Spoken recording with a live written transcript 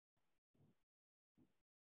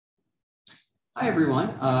Hi, everyone.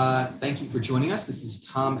 Thank you for joining us. This is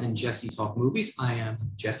Tom and Jesse Talk Movies. I am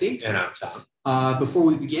Jesse. And I'm Tom. Before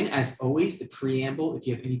we begin, as always, the preamble, if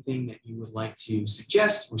you have anything that you would like to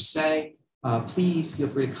suggest or say, please feel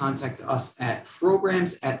free to contact us at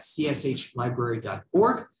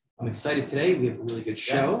programs@cshlibrary.org. I'm excited today. We have a really good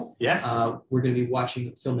show. Yes. We're going to be watching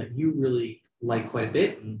a film that you really like quite a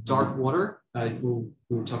bit, Dark Water. We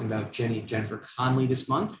were talking about Jennifer Connelly this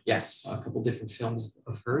month. Yes. A couple different films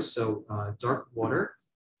of hers. So Dark Water.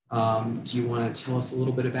 Do you want to tell us a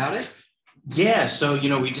little bit about it? Yeah. So,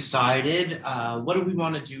 we decided what do we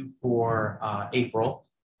want to do for April?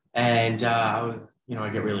 And, I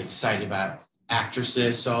get really excited about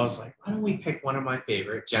actresses. So I was like, why don't we pick one of my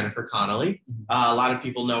favorite, Jennifer Connelly? A lot of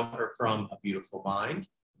people know her from A Beautiful Mind.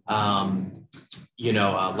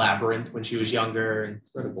 Labyrinth when she was younger.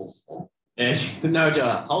 Incredible. No,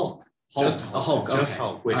 Hulk. Just Hulk. Just okay.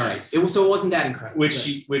 Hulk. Which, all right. So it wasn't that incredible. Which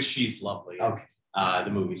she's lovely. Okay. The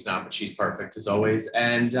movie's not, but she's perfect as always.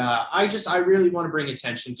 And I really want to bring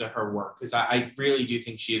attention to her work because I really do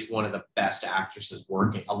think she is one of the best actresses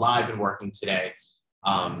working alive and working today.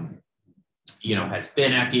 Has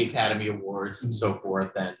been at the Academy Awards and so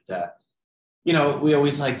forth. And we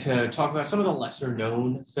always like to talk about some of the lesser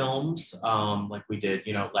known films, like we did,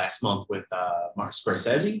 last month with Martin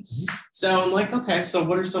Scorsese. So I'm like, okay, so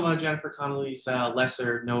what are some of Jennifer Connelly's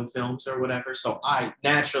lesser known films or whatever? So I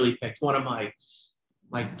naturally picked one of my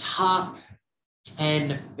top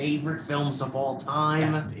 10 favorite films of all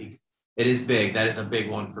time. That's big. It is big. That is a big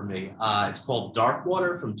one for me. It's called Dark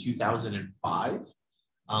Water from 2005.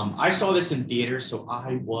 I saw this in theaters, so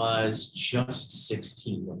I was just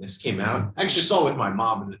 16 when this came out. I actually saw it with my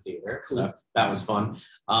mom in the theater, so that was fun.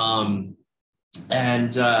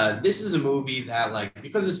 This is a movie that,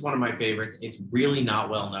 because it's one of my favorites, it's really not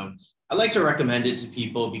well known. I like to recommend it to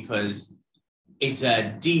people because it's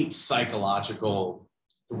a deep psychological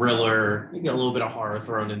thriller, maybe a little bit of horror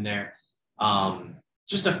thrown in there.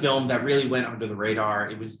 Just a film that really went under the radar.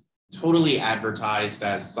 It was totally advertised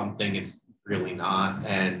as something it's really not,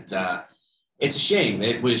 and it's a shame.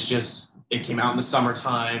 It came out in the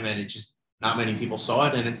summertime, and not many people saw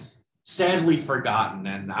it, and it's sadly forgotten.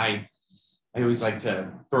 And I always like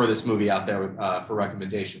to throw this movie out there for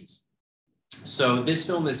recommendations. So this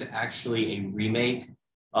film is actually a remake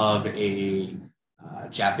of a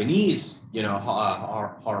Japanese,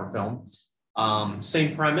 horror film.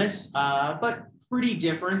 Same premise, but pretty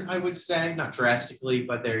different, I would say. Not drastically,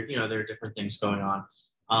 but there are different things going on.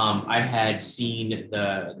 I had seen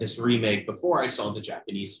this remake before I saw the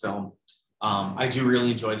Japanese film. I do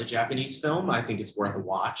really enjoy the Japanese film. I think it's worth a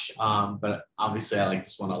watch. But obviously I like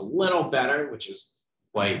this one a little better, which is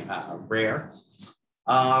quite rare.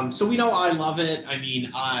 So I love it. I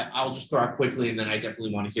mean, I'll just throw out quickly, and then I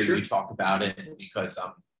definitely want to hear you talk about it because there's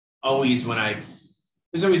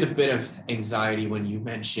always a bit of anxiety when you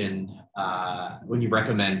when you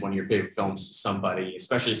recommend one of your favorite films to somebody,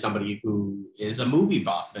 especially somebody who is a movie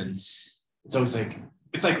buff. And it's always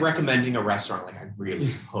it's like recommending a restaurant. I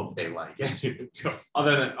really hope they like it.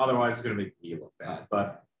 Otherwise it's going to make me look bad.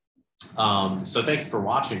 But so thank you for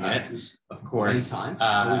watching it, of course. Anytime.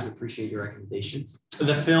 Always appreciate your recommendations.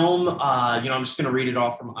 The film, I'm just going to read it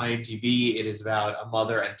off from IMDb. It is about a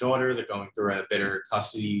mother and daughter. They're going through a bitter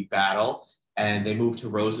custody battle. And they moved to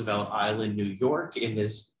Roosevelt Island, New York, in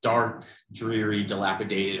this dark, dreary,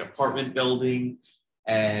 dilapidated apartment building.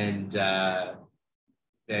 And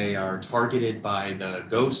they are targeted by the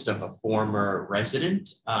ghost of a former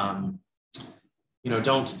resident. Don't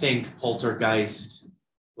think poltergeist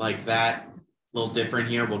like that. A little different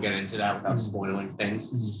here. We'll get into that without spoiling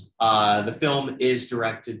things. The film is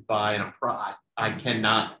directed by, and I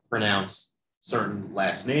cannot pronounce certain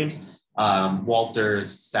last names, Walter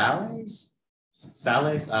Salles.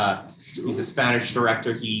 He's a Spanish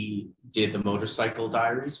director. He did The Motorcycle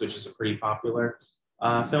Diaries, which is a pretty popular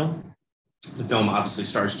film. The film obviously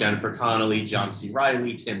stars Jennifer Connelly, John C.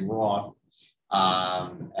 Reilly, Tim Roth,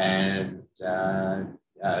 and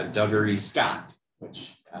Dougherty Scott,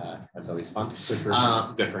 which that's always fun.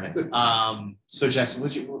 Good for him. So Jess,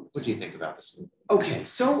 what do you think about this movie? Okay,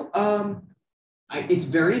 so it's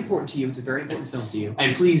very important to you. It's a very important film to you.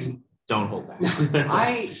 And please don't hold back.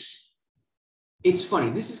 It's funny.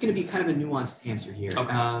 This is going to be kind of a nuanced answer here.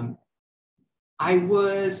 Okay. I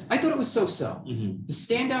thought it was so-so. Mm-hmm. The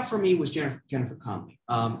standout for me was Jennifer Connelly.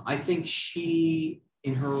 I think she,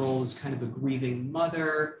 in her role, is kind of a grieving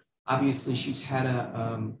mother. Obviously, she's had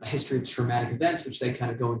a history of traumatic events, which they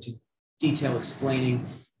kind of go into detail explaining.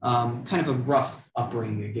 Kind of a rough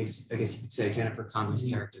upbringing, I guess you could say, Jennifer Connelly's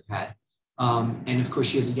character had. And of course,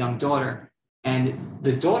 she has a young daughter. And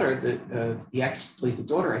the daughter, the actress that plays the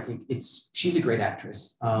daughter, I think she's a great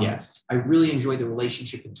actress. Yes. I really enjoy the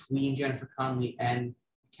relationship between Jennifer Connelly and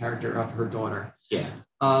the character of her daughter. Yeah.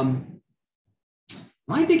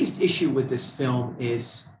 My biggest issue with this film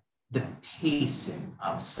is the pacing,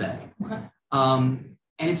 I'll say. Okay. And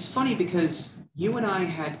it's funny because you and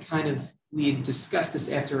I we had discussed this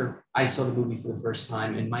after I saw the movie for the first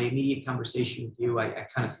time, and my immediate conversation with you, I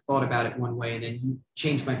kind of thought about it one way, and then you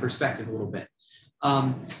changed my perspective a little bit.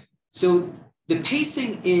 So the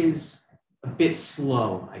pacing is a bit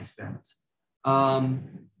slow, I felt.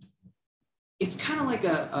 It's kind of like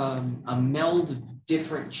a meld of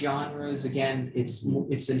different genres. Again,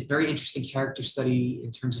 it's a very interesting character study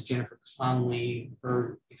in terms of Jennifer Connelly,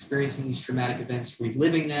 her experiencing these traumatic events,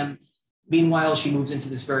 reliving them. Meanwhile, she moves into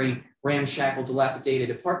this very ramshackle, dilapidated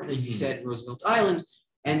apartment, as you said, Roosevelt Island,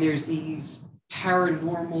 and there's these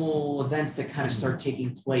paranormal events that kind of start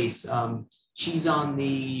taking place. She's on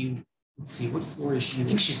let's see, what floor is she? I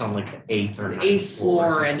think she's on like the eighth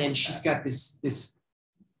floor, and then she's got this.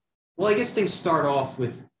 Well, I guess things start off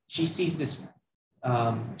with she sees this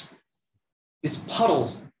puddle,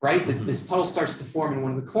 right? This puddle starts to form in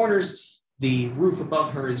one of the corners. The roof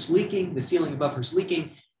above her is leaking. The ceiling above her is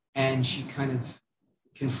leaking, and she kind of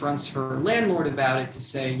confronts her landlord about it to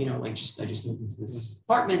say, I just moved into this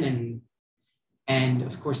apartment, and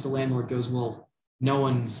of course the landlord goes, well, no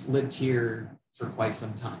one's lived here for quite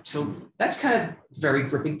some time. So that's kind of a very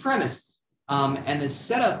gripping premise. And the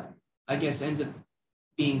setup, I guess, ends up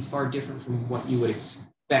being far different from what you would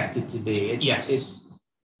expect it to be.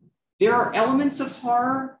 There are elements of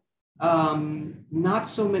horror, not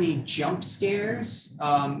so many jump scares.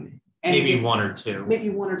 Maybe one or two.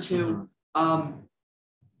 Mm-hmm.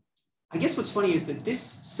 I guess what's funny is that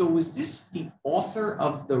was this the author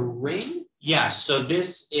of The Ring? Yes, so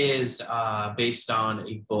this is based on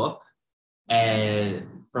a book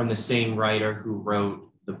from the same writer who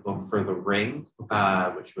wrote the book for The Ring,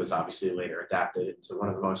 which was obviously later adapted into one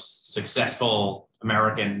of the most successful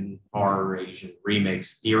American horror Asian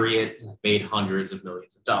remakes, period. Made hundreds of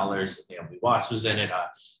millions of dollars. Naomi Watts was in it.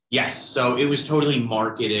 Yes, so it was totally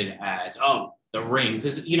marketed as, The Ring,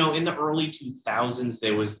 because, in the early 2000s,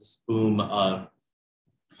 there was this boom of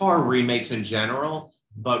horror remakes in general,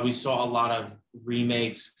 but we saw a lot of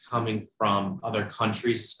remakes coming from other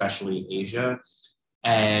countries, especially Asia.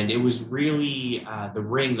 And it was really The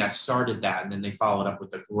Ring that started that. And then they followed up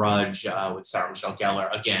with The Grudge with Sarah Michelle Gellar.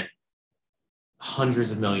 Again,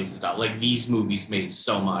 hundreds of millions of dollars. Like, these movies made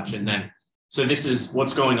so much. And then, so this is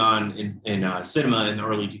what's going on in cinema in the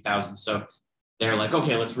early 2000s. So they're like,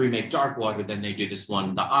 okay, let's remake Darkwater. Then they do this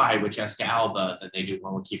one, The Eye, with Jessica Alba. Then they do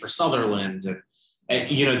one with Kiefer Sutherland. And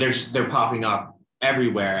they're popping up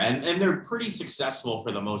everywhere. And they're pretty successful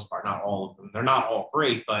for the most part. Not all of them. They're not all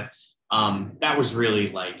great, but that was really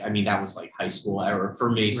that was like high school era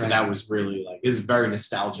for me. So that was really it's very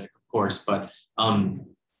nostalgic, of course. But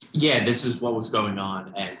this is what was going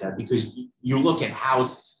on. And because you look at how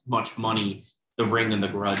much money The Ring and The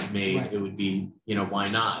Grudge made, it would be, why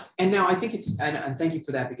not? And now I think and thank you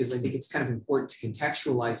for that, because I think it's kind of important to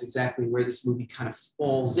contextualize exactly where this movie kind of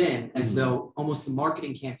falls in, as though almost the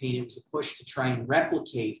marketing campaign, it was a push to try and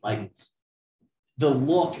replicate the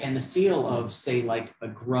look and the feel of, say, like A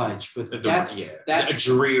Grudge, but that's a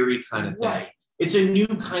dreary kind of thing. Right. It's a new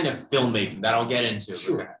kind of filmmaking that I'll get into.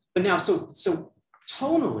 Sure. But now, so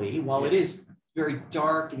tonally, while it is very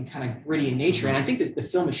dark and kind of gritty in nature, and I think that the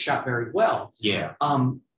film is shot very well. Yeah.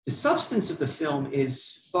 The substance of the film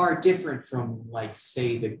is far different from,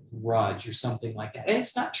 say, The Grudge or something like that. And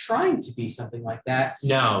it's not trying to be something like that.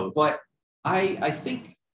 No. But I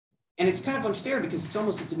think, and it's kind of unfair because it's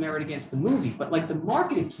almost a demerit against the movie, but the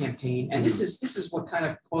marketing campaign, and this is what kind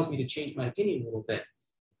of caused me to change my opinion a little bit.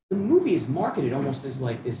 The movie is marketed almost as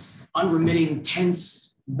this unremitting,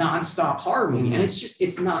 tense, nonstop horror movie. And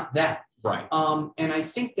it's not that. Right. And I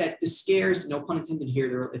think that the scares, no pun intended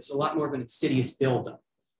here, it's a lot more of an insidious buildup.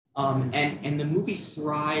 And the movie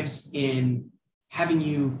thrives in having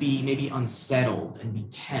you be maybe unsettled and be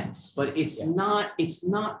tense, but it's not a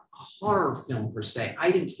horror film per se.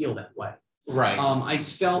 I didn't feel that way. Right. I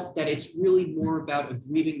felt that it's really more about a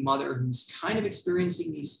grieving mother who's kind of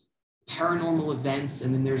experiencing these paranormal events,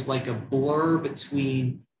 and then there's a blur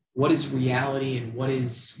between what is reality and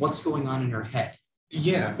what's going on in her head.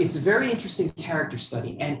 Yeah. It's a very interesting character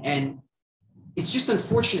study, and it's just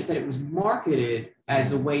unfortunate that it was marketed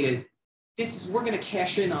as a way to, we're going to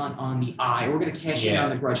cash in on The Eye, we're going to cash in on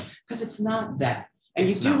The Grudge, because it's not that. And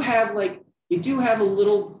you do have a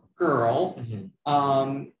little girl,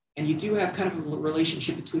 and you do have kind of a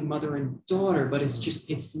relationship between mother and daughter, but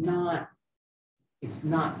it's not It's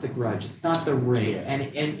not The Grudge. It's not The Ring. Yeah.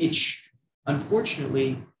 And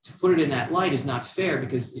unfortunately, to put it in that light is not fair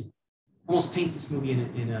because it almost paints this movie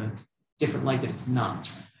in a different light that it's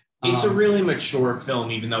not. It's a really mature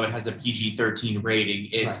film, even though it has a PG-13 rating.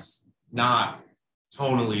 It's not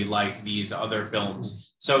tonally like these other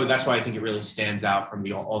films. So that's why I think it really stands out from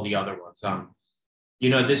all the other ones.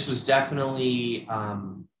 This was definitely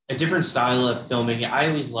a different style of filming. I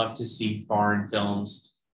always love to see foreign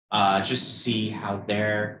films, just to see how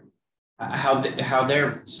their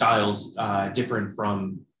styles different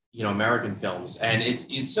from American films, and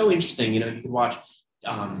it's so interesting. You can watch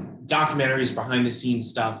documentaries, behind the scenes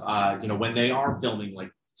stuff. When they are filming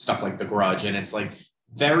like stuff like The Grudge, and it's like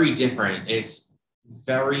very different. It's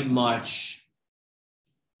very much.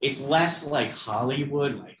 It's less like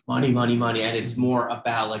Hollywood, like money, money, money. And it's more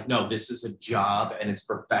about like, no, this is a job and it's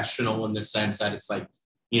professional in the sense that it's like,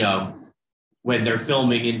 when they're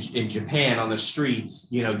filming in Japan on the streets,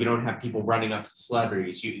 you don't have people running up to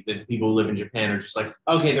celebrities. The people who live in Japan are just like,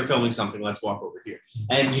 okay, they're filming something, let's walk over here.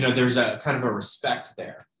 And, there's a kind of a respect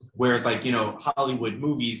there. Whereas like, Hollywood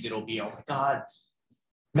movies, it'll be, oh my God,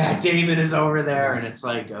 Matt Damon is over there. And it's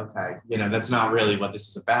like, okay, that's not really what this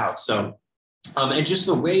is about. So, and just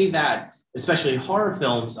the way that, especially horror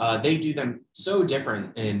films, they do them so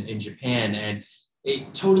different in Japan, and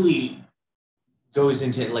it totally goes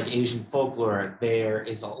into like Asian folklore. There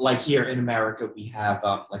is like here in America, we have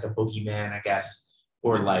like a boogeyman, I guess,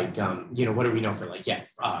 or like what do we know for like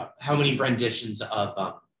how many renditions of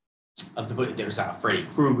the there's Freddy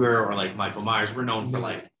Krueger or like Michael Myers. We're known for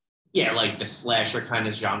like the slasher kind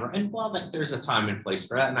of genre, and there's a time and place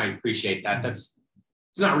for that, and I appreciate that.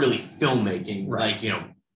 It's not really filmmaking, right. Like,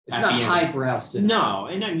 it's not highbrow cinema. No,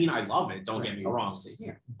 and I mean, I love it. Don't get me wrong.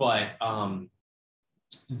 But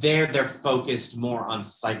they're focused more on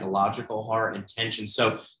psychological horror and tension.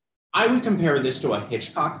 So I would compare this to a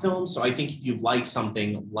Hitchcock film. So I think if you like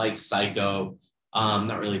something like Psycho,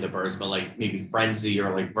 not really The Birds, but like maybe Frenzy or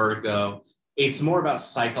like Vertigo, it's more about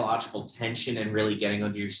psychological tension and really getting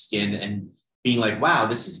under your skin and being like, wow,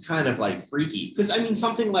 this is kind of like freaky. Because I mean,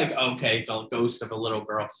 something like, okay, it's a ghost of a little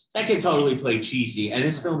girl, that can totally play cheesy. And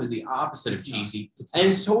this film is the opposite of cheesy.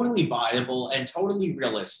 It's totally viable and totally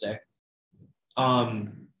realistic.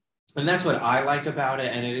 And that's what I like about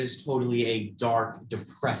it. And it is totally a dark,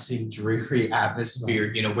 depressing, dreary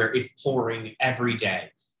atmosphere, where it's pouring every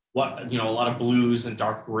day. A lot of blues and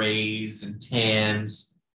dark grays and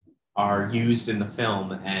tans are used in the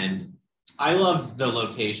film. And I love the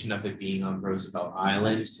location of it being on Roosevelt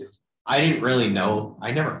Island. I didn't really know. I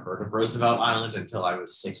never heard of Roosevelt Island until I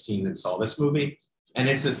was 16 and saw this movie. And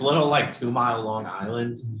it's this little like 2-mile long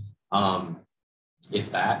island, if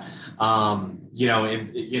that.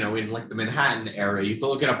 In like the Manhattan area. You can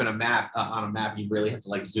look it up in a map. On a map, you really have to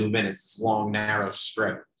like zoom in. It's this long, narrow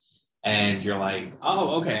strip, and you're like,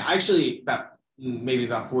 oh, okay. Actually, maybe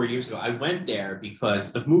about 4 years ago, I went there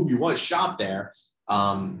because the movie was shot there.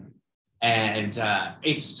 And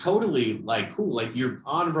it's totally like cool. Like you're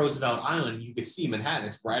on Roosevelt Island, you could see Manhattan.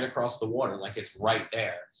 It's right across the water, like it's right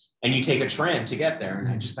there. And you take a tram to get there.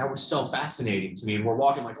 And that was so fascinating to me. And we're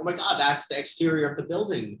walking like, oh my God, that's the exterior of the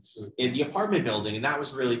building, in the apartment building. And that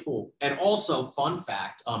was really cool. And also, fun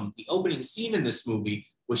fact, the opening scene in this movie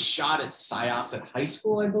was shot at Syosset High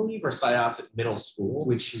School, I believe, or Syosset Middle School,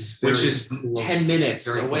 which is close, 10 minutes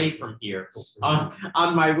away from here.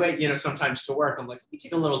 On my way, sometimes to work, I'm like, let me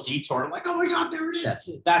take a little detour. I'm like, oh my God, there it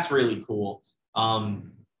is. That's really cool.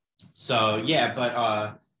 So yeah,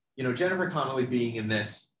 but Jennifer Connelly being in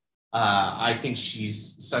this, I think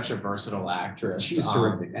she's such a versatile actress. She's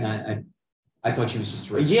terrific, and I thought she was just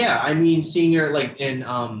terrific. Yeah, I mean, seeing her like in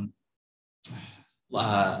an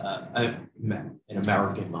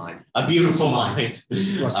American Mind, A Beautiful Mind,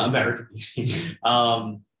 American Beauty.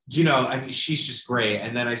 I mean, she's just great.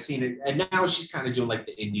 And then I've seen it, and now she's kind of doing like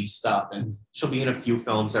the indie stuff, and she'll be in a few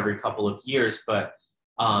films every couple of years. But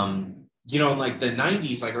in like the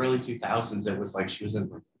 90s, like early 2000s, it was like she was in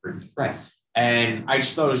right. And I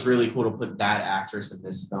just thought it was really cool to put that actress in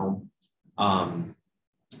this film.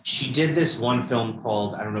 She did this one film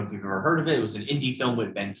called, I don't know if you've ever heard of it. It was an indie film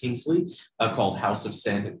with Ben Kingsley called House of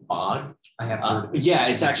Sand and Fog. I have heard of it. Yeah,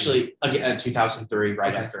 it's actually 2003,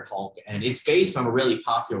 right after Hulk. And it's based on a really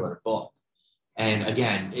popular book. And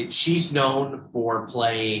again, she's known for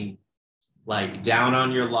playing like down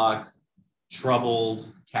on your luck,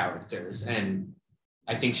 troubled characters. And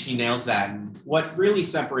I think she nails that. And what really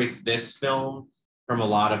separates this film from a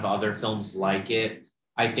lot of other films like it,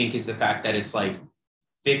 I think, is the fact that it's like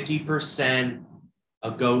 50%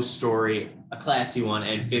 a ghost story, a classy one,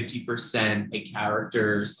 and 50% a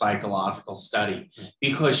character psychological study,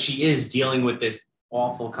 because she is dealing with this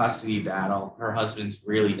awful custody battle. Her husband's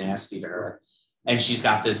really nasty to her. And she's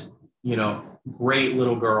got this, great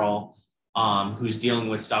little girl who's dealing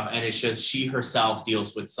with stuff. And it's just she herself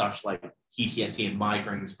deals with such like PTSD and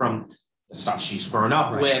migraines from the stuff she's grown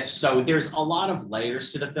up with. So there's a lot of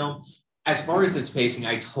layers to the film. As far as its pacing,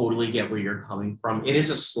 I totally get where you're coming from. It is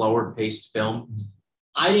a slower paced film.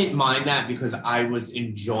 I didn't mind that because I was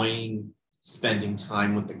enjoying spending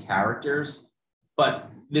time with the characters. But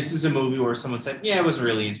this is a movie where someone said, yeah, I was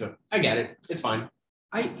really into it. I get it. It's fine.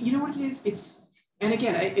 You know what it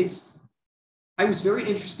is? I was very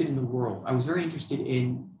interested in the world. I was very interested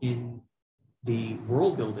in the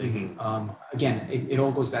world building. Again, it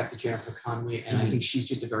all goes back to Jennifer Connelly, and I think she's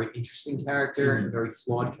just a very interesting character, a very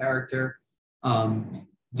flawed character.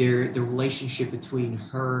 The relationship between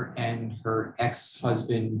her and her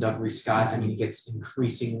ex-husband, Dougray Scott, I mean, it gets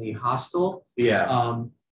increasingly hostile. Yeah.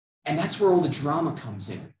 And that's where all the drama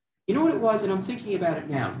comes in. You know what it was? And I'm thinking about it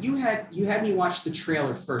now. You had me watch the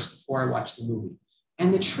trailer first before I watched the movie.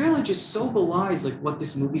 And the trailer just so belies like what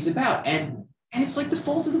this movie's about. And it's like the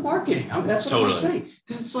fault of the marketing. That's what I want to say.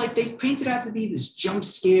 Because it's like they painted out to be this jump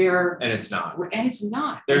scare. And it's not. And it's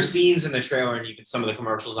not. There's scenes in the trailer and you get some of the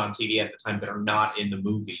commercials on TV at the time that are not in the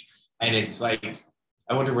movie. And it's like,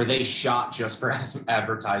 I wonder, were they shot just for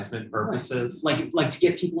advertisement purposes? Like to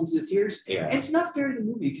get people into the theaters? Yeah. And it's not fair to the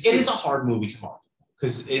movie. It is a hard movie to market.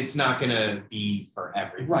 Because it's not going to be for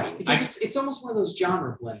everyone. Right. Because it's almost one of those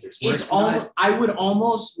genre blenders. I would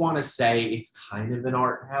almost want to say it's kind of an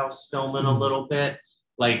art house film in a little bit.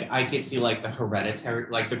 Like I could see like the Hereditary,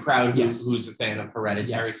 like the crowd who's a fan of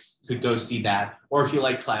Hereditary could go see that. Or if you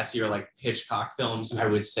like classier like Hitchcock films, I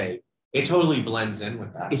would say it totally blends in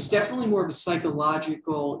with that. It's definitely more of a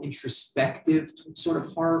psychological, introspective sort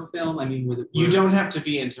of horror film. I mean, you don't have to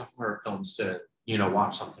be into horror films to,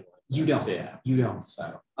 watch something like You don't. Yeah. You don't.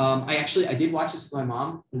 So I did watch this with my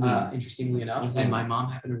mom, interestingly enough, and my mom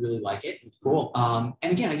happened to really like it. Cool.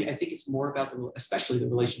 And again, I think it's more about especially the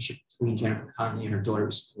relationship between Jennifer Connelly and her daughter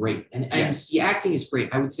is great. And the acting is great.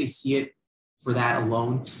 I would say see it for that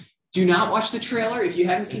alone. Do not watch the trailer. If you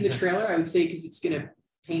haven't seen the trailer, I would say because it's going to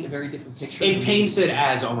paint a very different picture. It paints it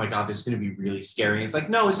as, oh my God, this is going to be really scary. It's like,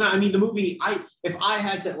 no, it's not. I mean, the movie, if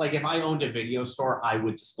I owned a video store, I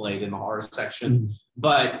would display it in the horror section.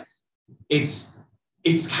 But it's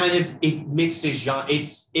kind of, it mixes genre.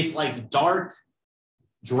 If like dark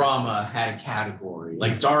drama had a category,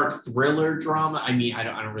 like dark thriller drama. I mean, I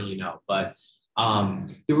don't really know, but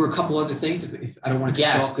there were a couple other things. If I don't want to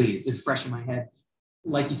cut you off because please. It's fresh in my head.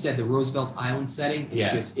 Like you said, the Roosevelt Island setting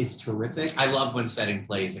is it's terrific. I love when setting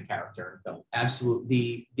plays a character in film.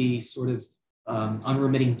 Absolutely. The sort of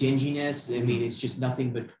unremitting dinginess. I mean, it's just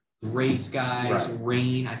nothing but gray skies,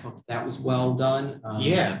 rain. I thought that was well done.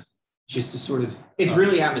 Just to sort of... It's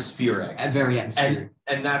really atmospheric. Very atmospheric.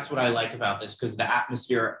 And that's what I like about this, because the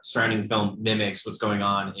atmosphere surrounding the film mimics what's going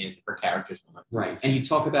on in her character's mind. Right. And you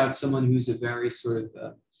talk about someone who's a very sort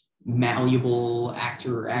of malleable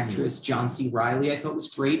actor or actress, John C. Reilly, I thought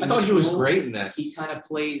was great. I thought he was great in this. He kind of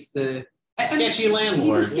plays the... sketchy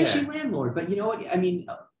landlord. He's a sketchy landlord. But you know what? I mean...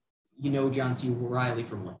 John C. Reilly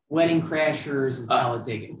from like Wedding Crashers and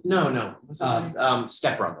Talladega. No.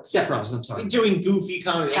 Step Brothers. Step Brothers, I'm sorry. Doing goofy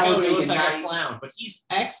comedy. Talladega he looks like Nights. a clown, but he's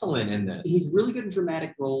excellent in this. He's really good in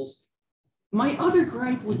dramatic roles. My other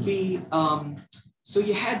gripe would be, so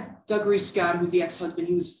you had Dougray Scott, who's the ex-husband.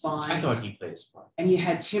 He was fine. I thought he played his part. And you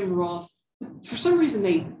had Tim Roth. For some reason,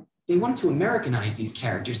 they wanted to Americanize these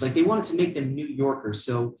characters. Like they wanted to make them New Yorkers.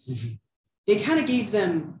 So they kind of gave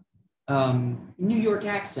them New York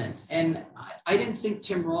accents, and I didn't think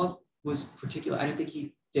Tim Roth was particular. I didn't think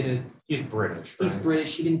he did He's British. He's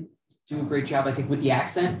British. He didn't do a great job, I think, with the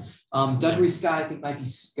accent. Dougray Scott, I think, might be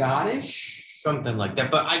Scottish, something like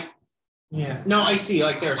that. But I see.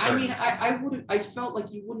 Like there's. I mean, I felt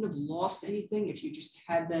like you wouldn't have lost anything if you just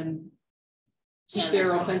had them keep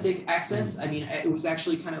their authentic accents. I mean, it was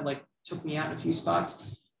actually kind of like took me out in a few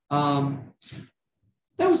spots.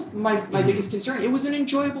 That was my biggest concern. It was an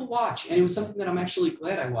enjoyable watch, and it was something that I'm actually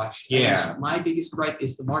glad I watched. Yeah. My biggest gripe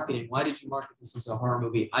is the marketing. Why did you market this as a horror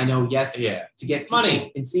movie? I know, yes, to get people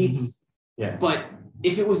money in seats. But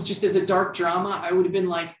if it was just as a dark drama, I would have been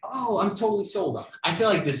like, oh, I'm totally sold on it. I feel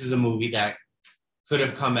like this is a movie that could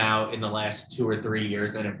have come out in the last 2 or 3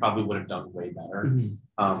 years, and it probably would have done way better.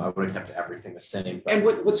 I would have kept everything the same. But. And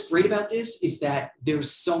what's great about this is that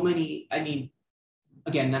there's so many, I mean,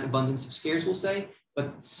 again, not abundance of scares, we'll say,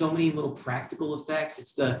 but so many little practical effects.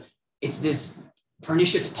 It's this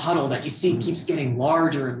pernicious puddle that you see keeps getting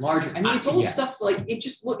larger and larger. I mean, it's all stuff like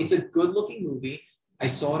it's a good looking movie. I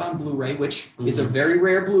saw it on Blu-ray, which is a very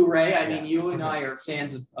rare Blu-ray. I mean, Yes. you and I are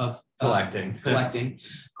fans of Collecting. But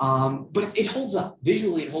it holds up.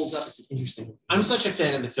 Visually, it holds up. It's an interesting movie. I'm such a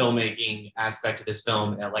fan of the filmmaking aspect of this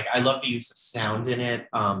film. Like, I love the use of sound in it.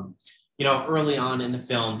 You know, early on in the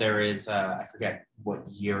film, there is, I forget what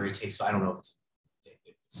year it takes. I don't know if it's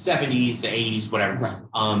 70s, the 80s, whatever.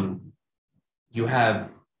 Right. You have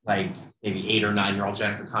like maybe 8 or 9-year-old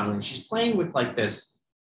Jennifer Connelly, and she's playing with like this.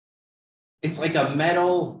 It's like a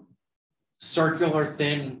metal circular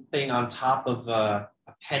thin thing on top of a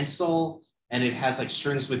pencil, and it has like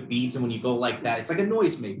strings with beads. And when you go like that, it's like a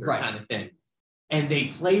noisemaker kind of thing. And they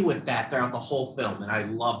play with that throughout the whole film, and I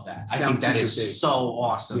love that. I think that is so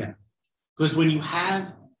awesome. Yeah. Because when you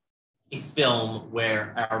have a film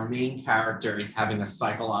where our main character is having a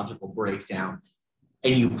psychological breakdown,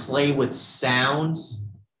 and you play with sounds,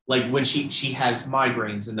 like when she has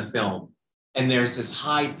migraines in the film, and there's this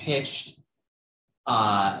high-pitched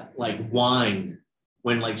like whine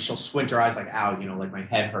when like she'll squint her eyes like, ow, you know, like my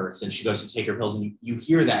head hurts, and she goes to take her pills, and you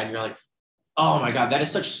hear that and you're like, oh my God, that is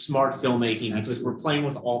such smart filmmaking. Absolutely. Because we're playing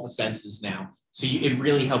with all the senses now. So it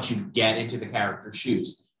really helps you get into the character's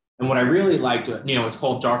shoes. And what I really liked, you know, it's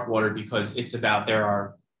called Dark Water because it's about, there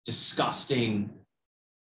are disgusting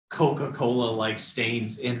Coca-Cola like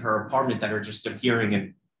stains in her apartment that are just appearing,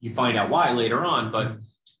 and you find out why later on. But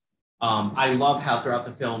I love how throughout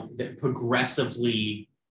the film that progressively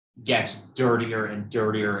gets dirtier and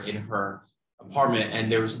dirtier in her apartment.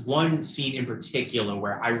 And there's one scene in particular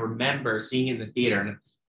where I remember seeing in the theater, and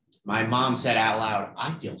my mom said out loud,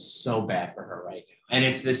 I feel so bad for her right now. And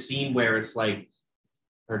it's this scene where it's like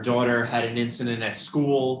her daughter had an incident at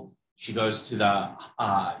school. She goes to the,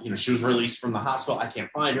 you know, she was released from the hospital. I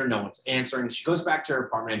can't find her. No one's answering. She goes back to her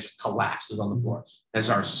apartment and just collapses on the floor and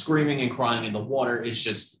starts screaming and crying. And the water is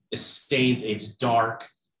just, it stains. It's dark.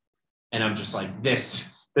 And I'm just like,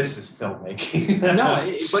 this is filmmaking.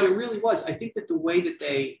 But it really was. I think that the way that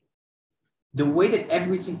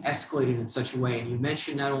everything escalated in such a way, and you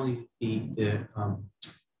mentioned not only the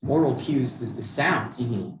oral cues, the sounds,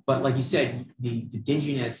 but like you said, the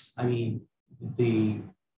dinginess. I mean, the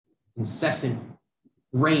incessant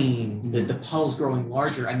rain, the puddles growing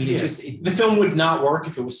larger. I mean, the film would not work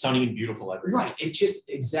if it was sunny and beautiful everywhere. Right. It just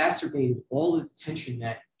exacerbated all of the tension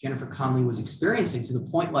that Jennifer Connelly was experiencing, to the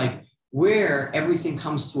point like where everything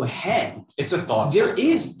comes to a head. It's a thought.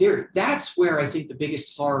 That's where I think the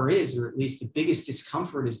biggest horror is, or at least the biggest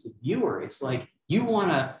discomfort is the viewer. It's like you want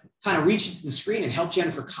to kind of reach into the screen and help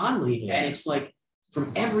Jennifer Connelly. And it's like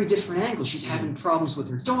from every different angle, she's having problems with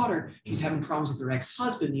her daughter. She's having problems with her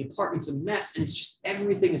ex-husband. The apartment's a mess. And it's just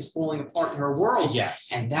everything is falling apart in her world. Yes.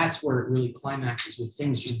 And that's where it really climaxes, with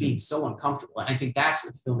things just being so uncomfortable. And I think that's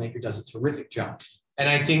what the filmmaker does a terrific job. And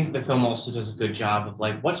I think the film also does a good job of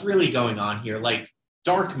like, what's really going on here? Like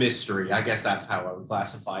dark mystery, I guess that's how I would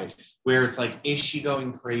classify it, where it's like, is she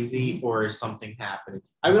going crazy or is something happening?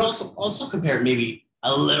 I would also compare it maybe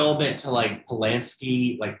a little bit to like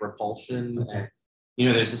Polanski, like Repulsion. And, you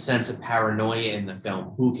know, there's a sense of paranoia in the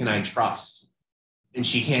film. Who can I trust? And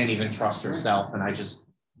she can't even trust herself. And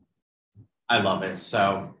I love it.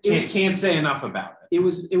 So can't say enough about it. It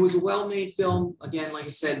was a well-made film. Again, like I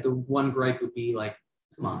said, the one gripe would be like,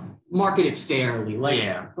 come on, market it fairly.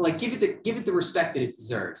 Like give it the respect that it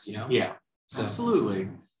deserves, you know? Yeah, so. Absolutely.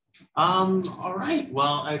 All right.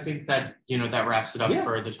 Well, I think that, you know, that wraps it up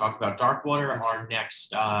for the talk about Dark Water. Absolutely. Our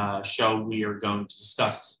next show, we are going to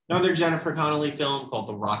discuss another Jennifer Connelly film called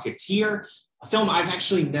The Rocketeer, a film I've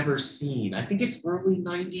actually never seen. I think it's early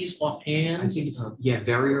 90s offhand. I think it's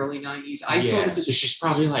very early 90s. I saw this as she's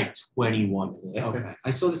probably like 21. Okay. I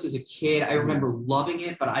saw this as a kid. I remember loving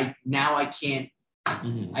it, but I can't.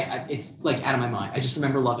 It's like out of my mind. I just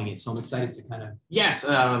remember loving it, so I'm excited to kind of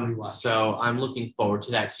so I'm looking forward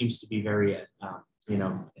to that. Seems to be very you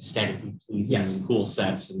know, aesthetically pleasing and cool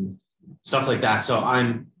sets and stuff like that. So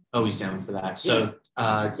I'm always down for that. So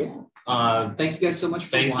thank you guys so much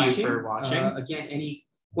for watching. Thank you for watching. Again, any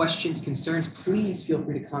questions, concerns, please feel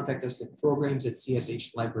free to contact us at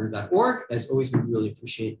programs@cshlibrary.org. As always, we really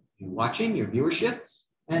appreciate you watching, your viewership,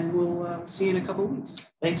 and we'll see you in a couple of weeks.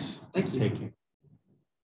 Thanks. Thank you. Take care.